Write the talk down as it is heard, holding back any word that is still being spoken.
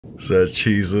Is that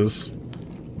Jesus?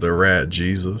 The rat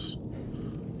Jesus?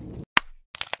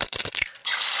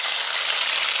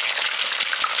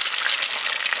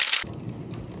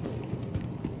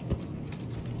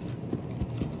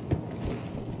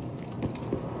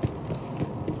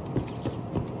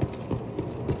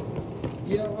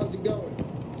 Yo, how's it going?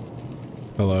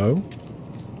 Hello?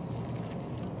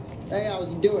 Hey, how's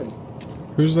it doing?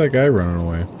 Who's that guy running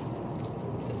away?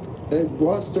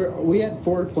 We had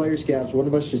 4 player scavs. One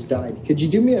of us just died. Could you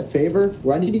do me a favor?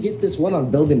 Well, I need to get this one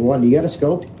on building 1. You got a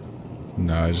scope?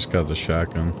 No, I just got the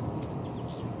shotgun.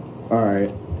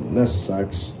 Alright. That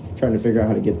sucks. Trying to figure out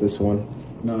how to get this one.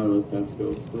 None of us have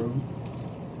scopes, bro.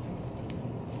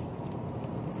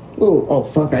 Oh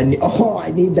fuck, I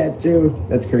need that too.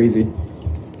 That's crazy.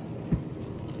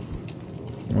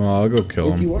 Well, I'll go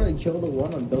kill If you him. wanted to kill the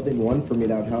one on building 1 for me,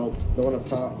 that would help. The one up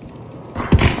top.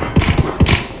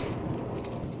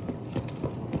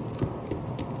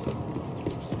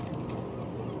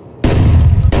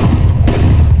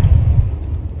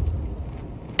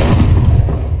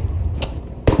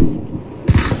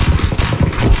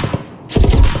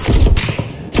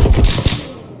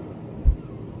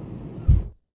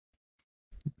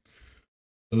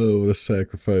 Oh, what a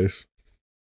sacrifice.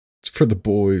 It's for the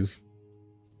boys.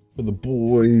 For the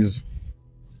boys.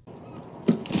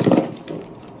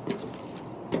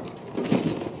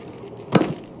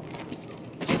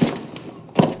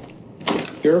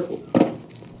 Careful.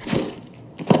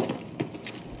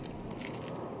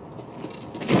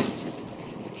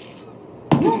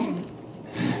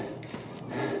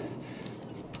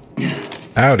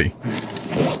 Howdy.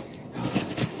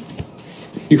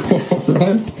 You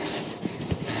alright?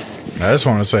 I just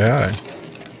want to say hi.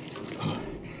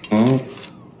 Huh?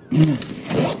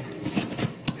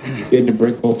 You had to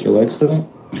break both your legs today?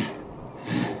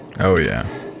 Oh, yeah.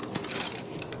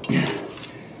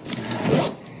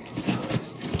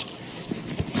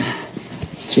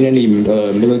 Seen any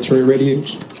military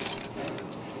radios?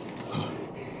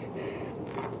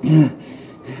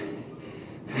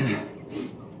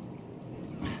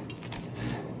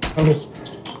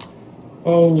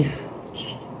 Oh.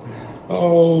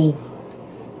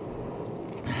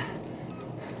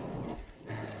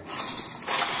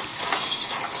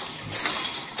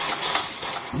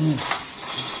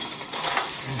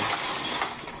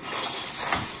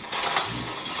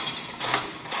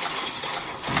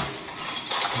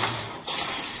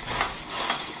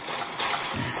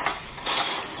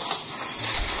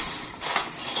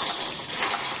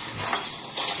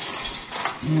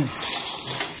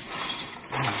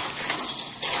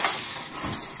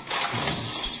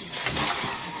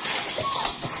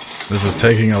 This is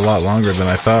taking a lot longer than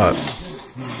I thought.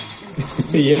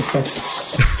 Yeah.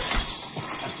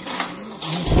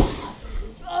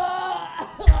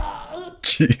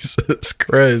 Jesus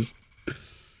Christ.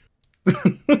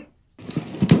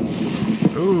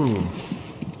 Ooh.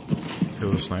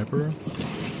 Kill the sniper?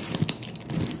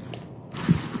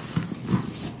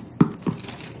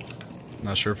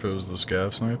 Not sure if it was the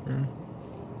scav sniper.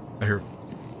 I hear.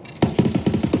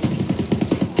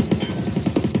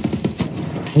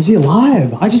 Is he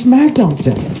alive? I just mag dumped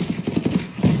him.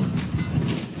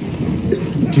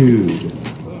 Dude.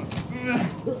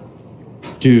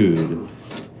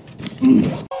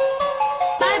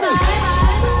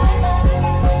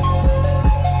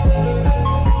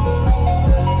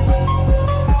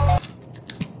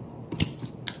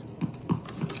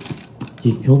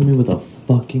 He killed me with a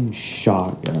fucking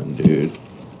shotgun, dude.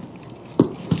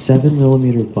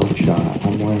 7mm buckshot.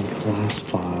 I'm wearing class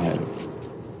 5.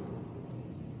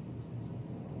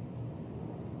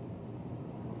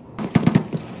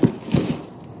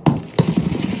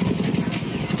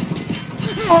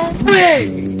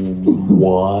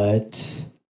 What?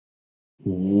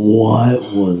 What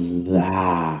was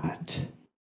that?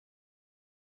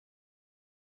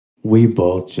 We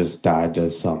both just died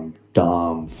to some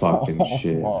dumb fucking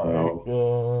shit, bro.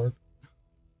 God.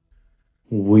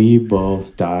 We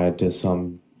both died to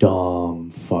some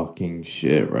dumb fucking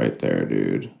shit right there,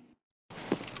 dude.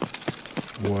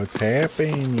 What's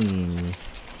happening?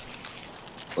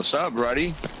 What's up,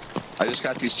 buddy? I just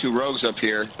got these 2 rogues up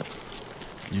here.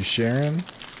 You sharing?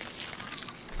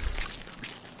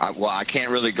 Well, I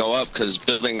can't really go up because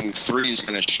building 3 is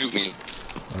going to shoot me.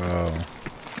 Oh.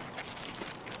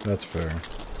 That's fair.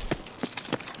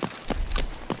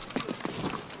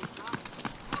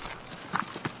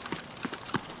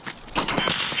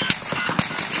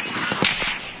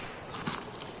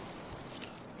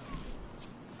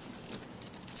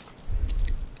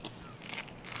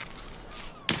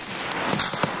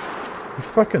 You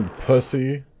fucking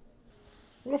pussy.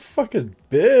 What a fucking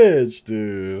bitch,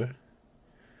 dude.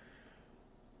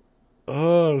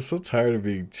 Oh, I'm so tired of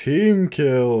being team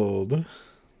killed.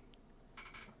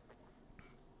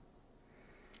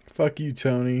 Fuck you,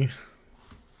 Tony.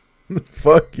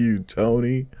 Fuck you,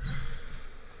 Tony.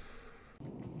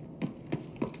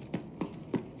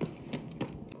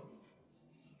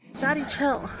 Daddy,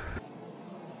 chill.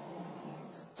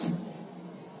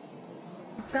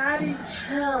 Daddy,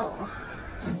 chill.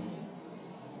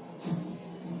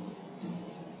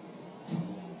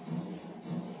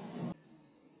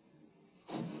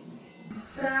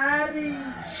 Daddy,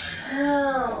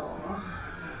 chill.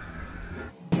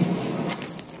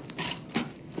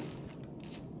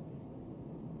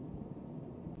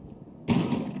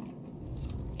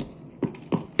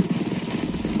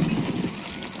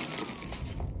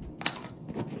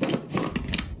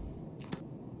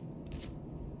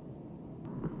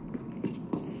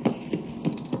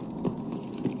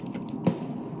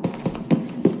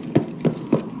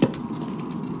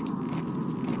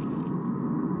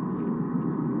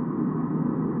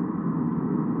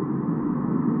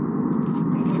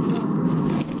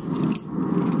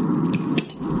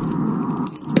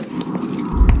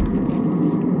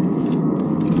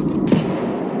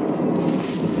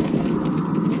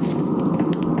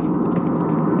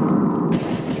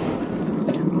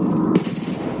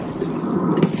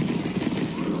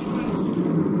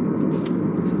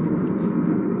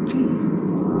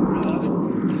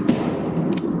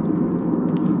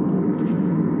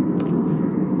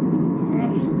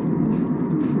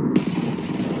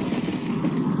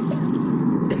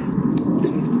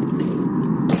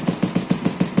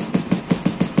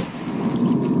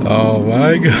 Oh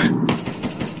my god.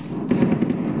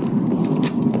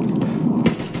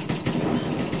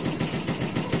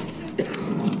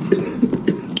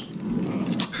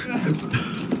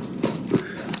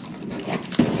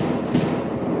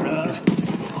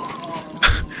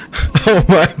 Oh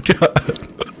my god.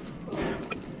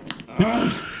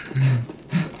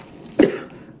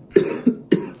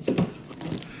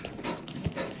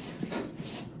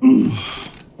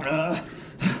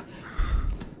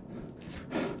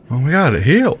 Oh my god, it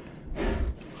healed.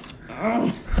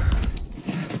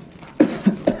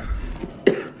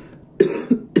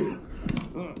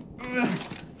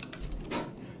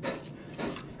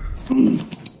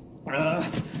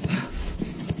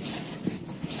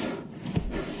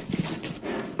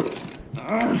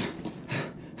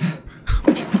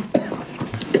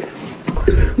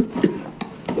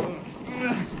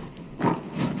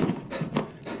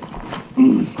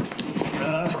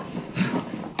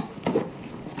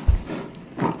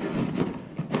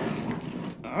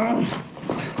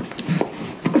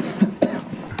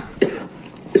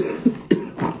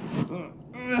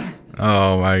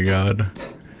 Oh my god.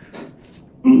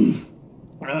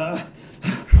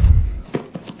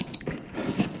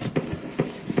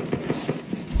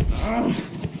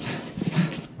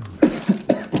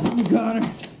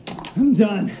 Connor, I'm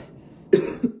done.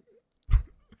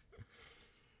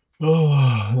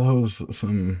 Oh, that was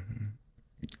some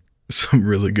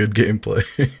really good gameplay.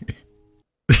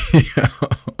 Yeah.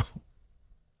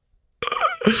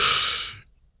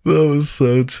 That was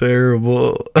so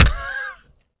terrible.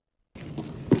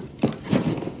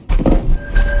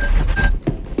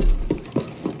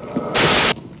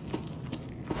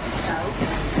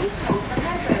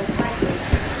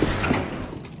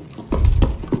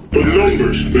 The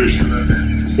numbers, Mason.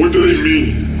 What do they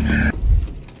mean?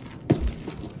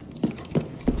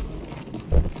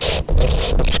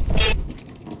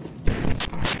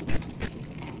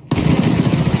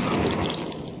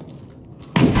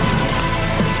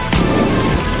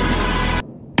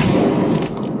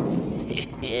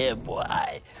 Yeah,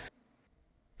 boy.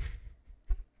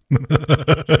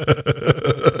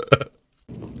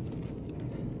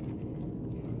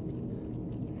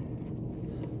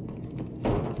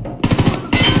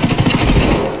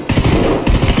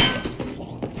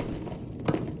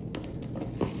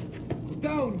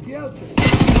 Down, guilty.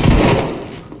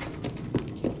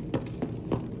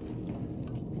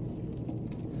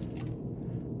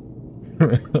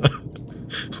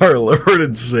 Our Lord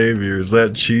and Savior, is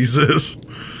that Jesus?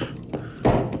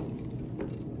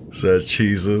 Is that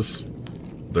Jesus?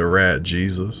 The rat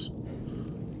Jesus?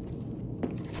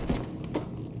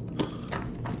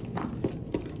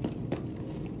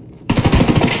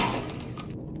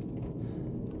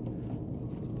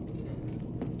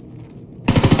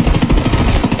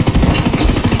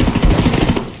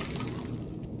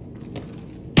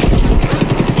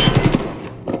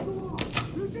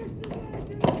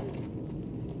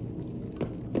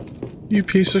 You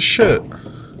piece of shit.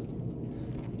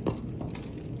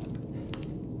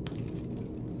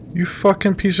 You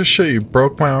fucking piece of shit, you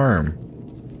broke my arm.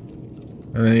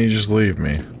 And then you just leave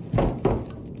me.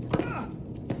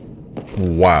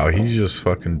 Wow, he just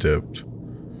fucking dipped.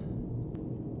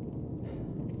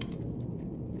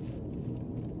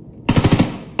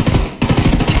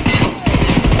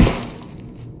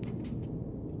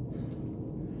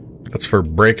 That's for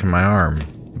breaking my arm,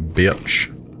 bitch.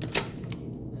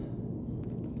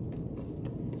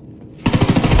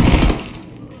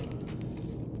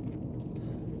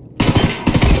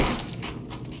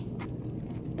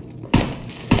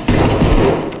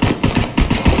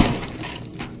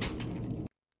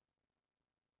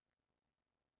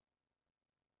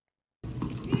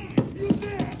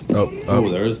 Oh,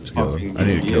 there's fucking. I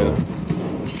need to kill him.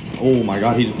 Oh my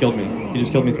god, he just killed me. He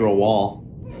just killed me through a wall.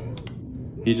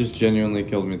 He just genuinely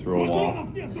killed me through a wall.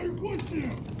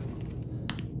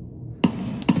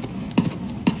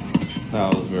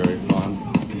 That was very fun.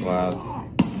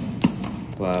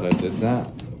 Glad I did that.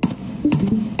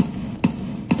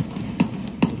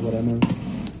 What I know.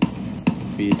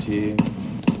 BT.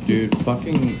 Dude,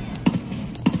 fucking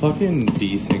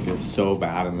desync is so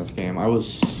bad in this game. I was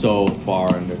so far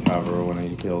undercover when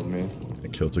he killed me. I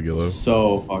killed Tagillo.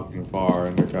 So fucking far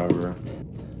undercover.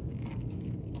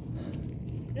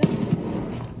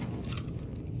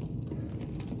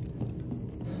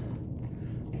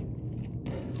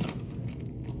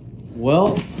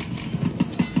 Well,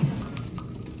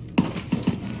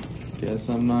 guess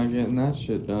I'm not getting that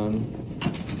shit done.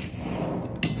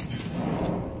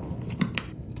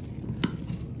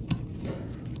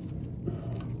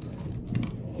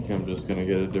 I think I'm just gonna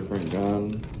get a different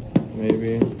gun,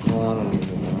 maybe. Well, I don't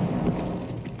even know.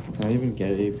 Can I even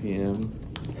get APM?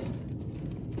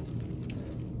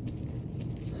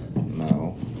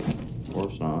 No, of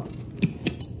course not.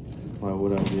 Why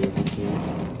would I be able to?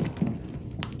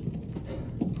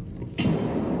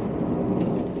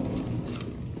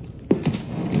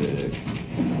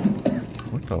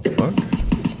 What the fuck?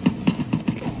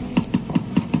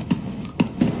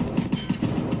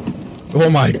 Oh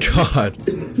my god!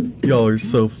 Y'all are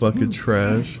so fucking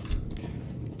trash.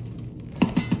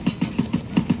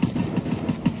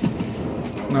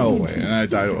 No way, and I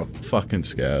died to a fucking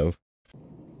scav.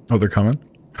 Oh, they're coming?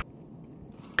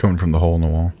 Coming from the hole in the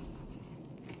wall.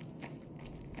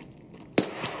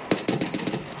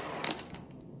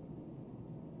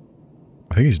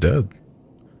 I think he's dead.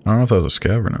 I don't know if that was a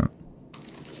scav or not.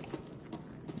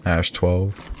 Ash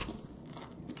 12.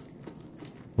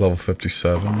 Level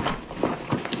 57.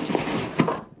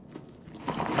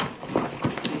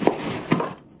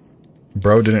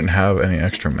 Bro didn't have any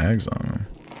extra mags on him.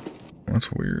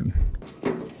 That's weird.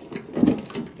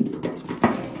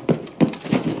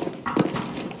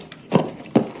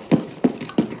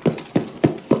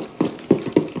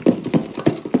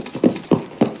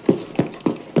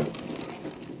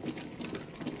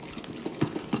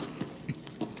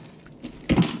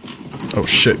 Oh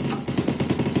shit.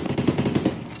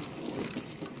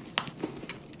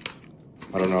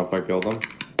 I don't know if I killed him.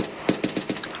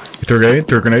 He threw a grenade,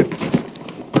 threw a grenade.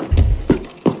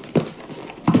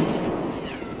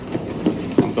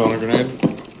 I'm throwing a grenade.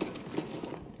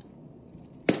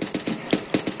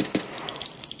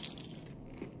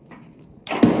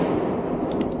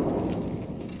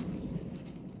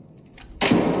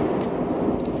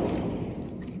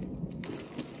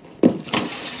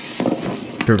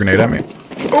 Threw a grenade at me.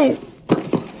 Oh!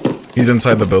 He's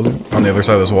inside the building, on the other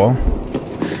side of this wall.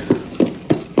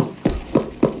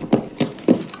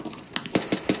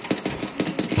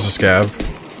 There's a scav.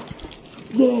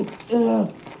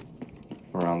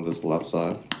 Around this left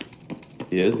side.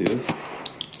 He is.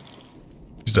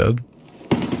 He's dead.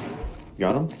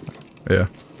 Got him? Yeah.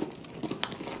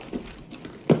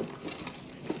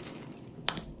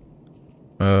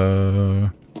 I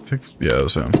think, yeah,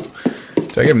 that's him.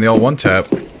 Did I give him the L1 tap?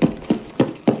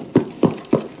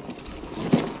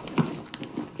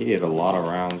 He hit a lot of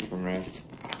rounds for me.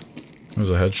 It was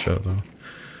a headshot, though.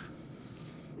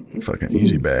 Fucking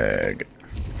easy bag.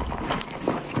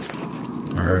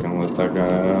 Alright. Gonna let that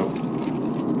guy out.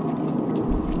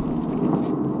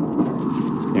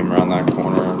 Came around that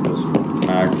corner and just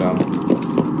magged him.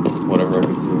 Whatever I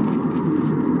could see.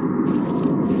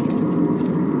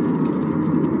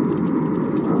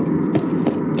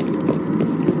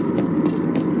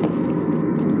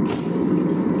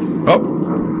 Oh!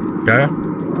 Gaia?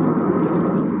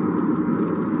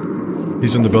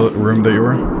 He's in the room that you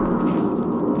were?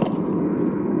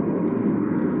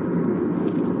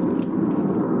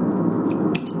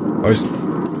 Oh, he's...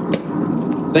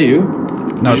 Is that you?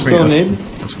 No, it's me.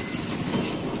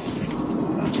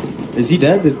 Is he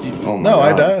dead? Did you... Oh my No,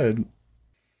 God. I died.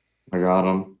 I got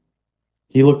him.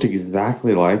 He looked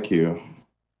exactly like you.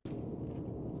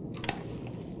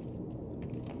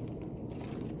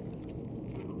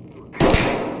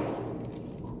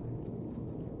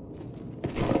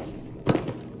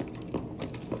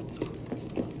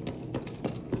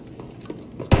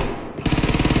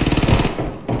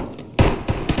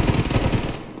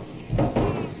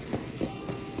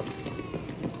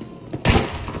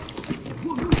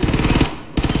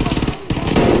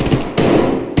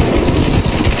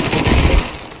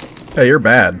 Hey, you're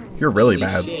bad. You're really Holy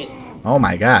bad. shit. Oh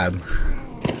my god.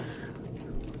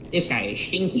 This guy is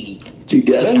stinky. Did you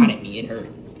get He him? shot at me. It hurt.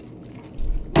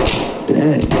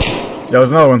 Dang. Yeah,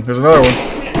 there's another one. There's another one.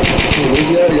 Hey, where's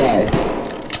the other guy?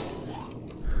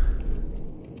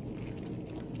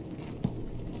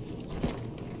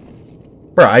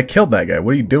 Bro, I killed that guy.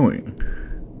 What are you doing?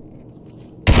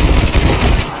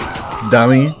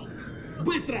 Dummy.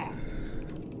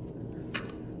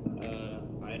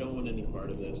 I don't want any part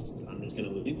of this. I'm just gonna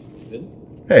leave. Good.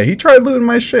 Hey, he tried looting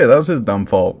my shit. That was his dumb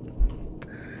fault.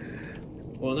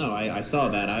 Well, no, I saw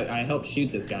that. I helped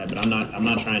shoot this guy, but I'm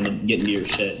not trying to get into your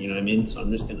shit. You know what I mean? So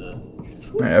I'm just gonna.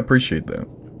 Hey, I appreciate that.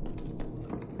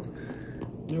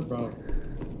 No problem.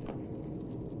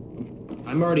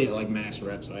 I'm already at like max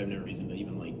rep, so I have no reason to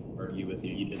even like argue with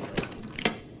you. You did the right thing.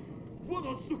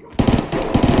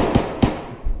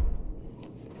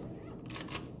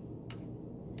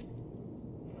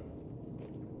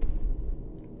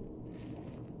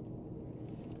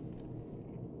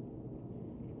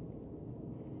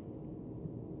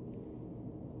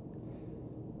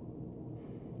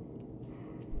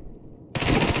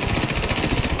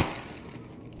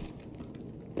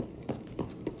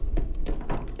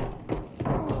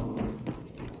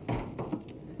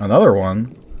 Another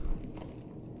one.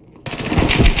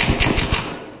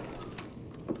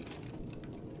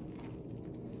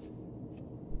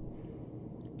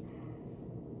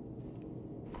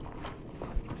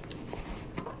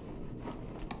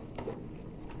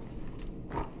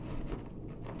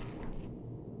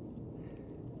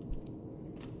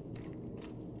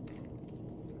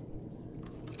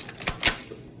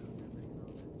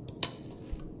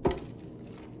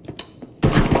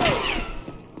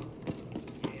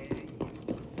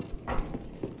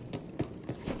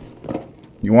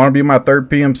 You want to be my third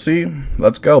PMC?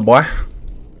 Let's go, boy.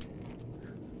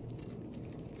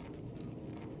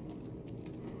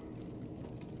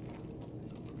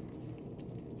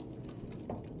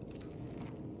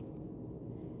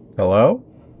 Hello?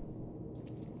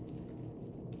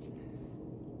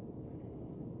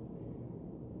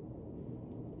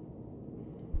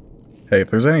 Hey,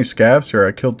 if there's any scavs here,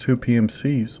 I killed 2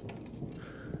 PMCs.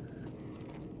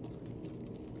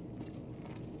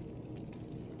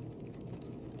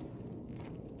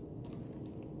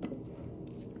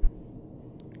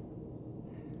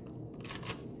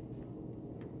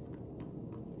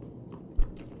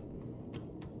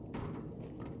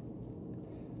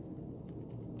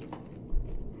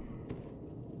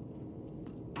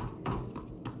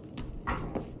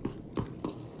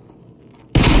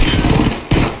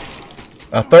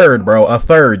 A third, bro. A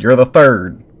third. You're the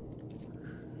third.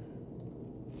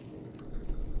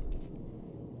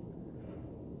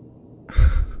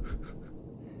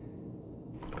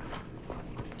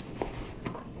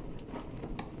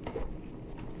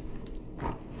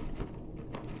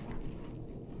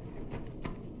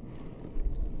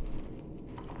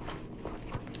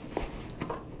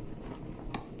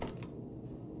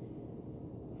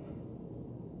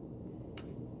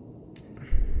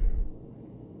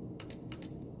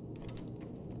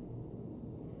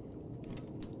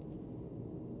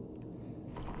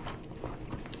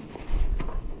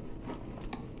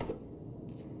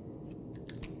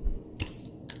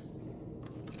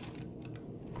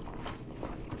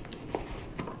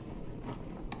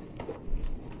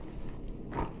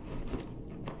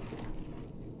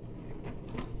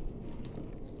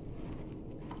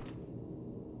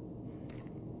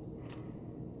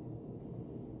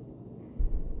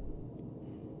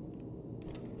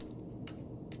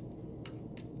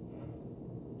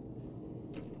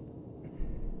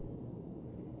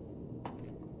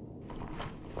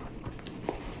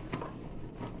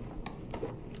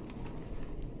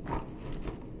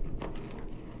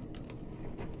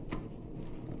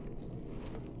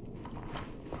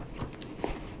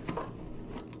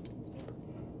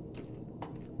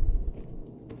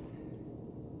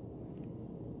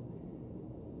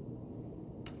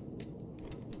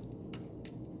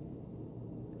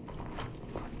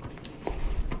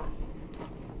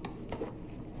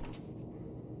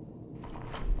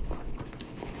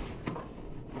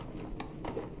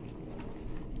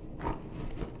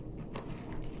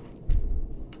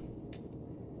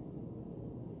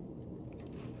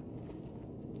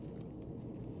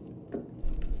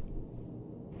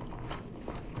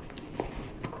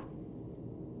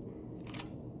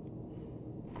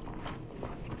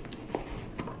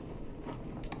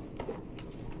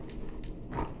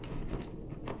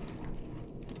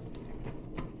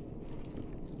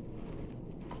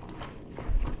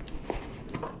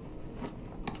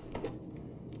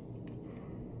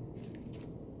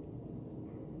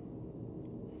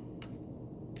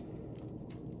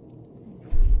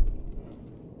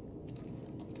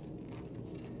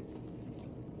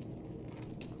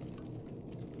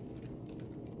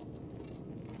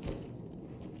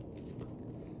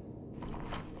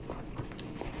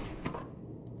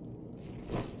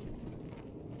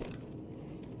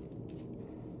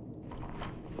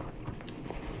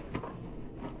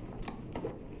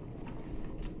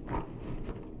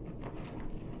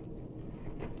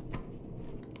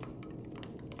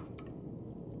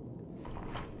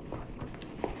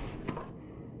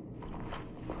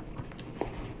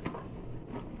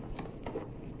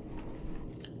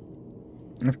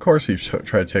 Of course he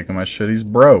tried taking my shit. He's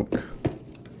broke.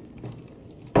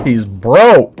 He's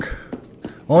broke.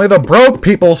 Only the broke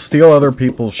people steal other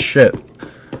people's shit.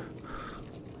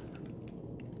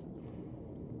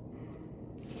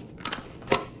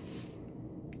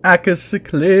 I can see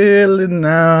clearly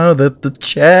now that the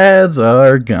Chads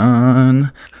are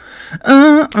gone.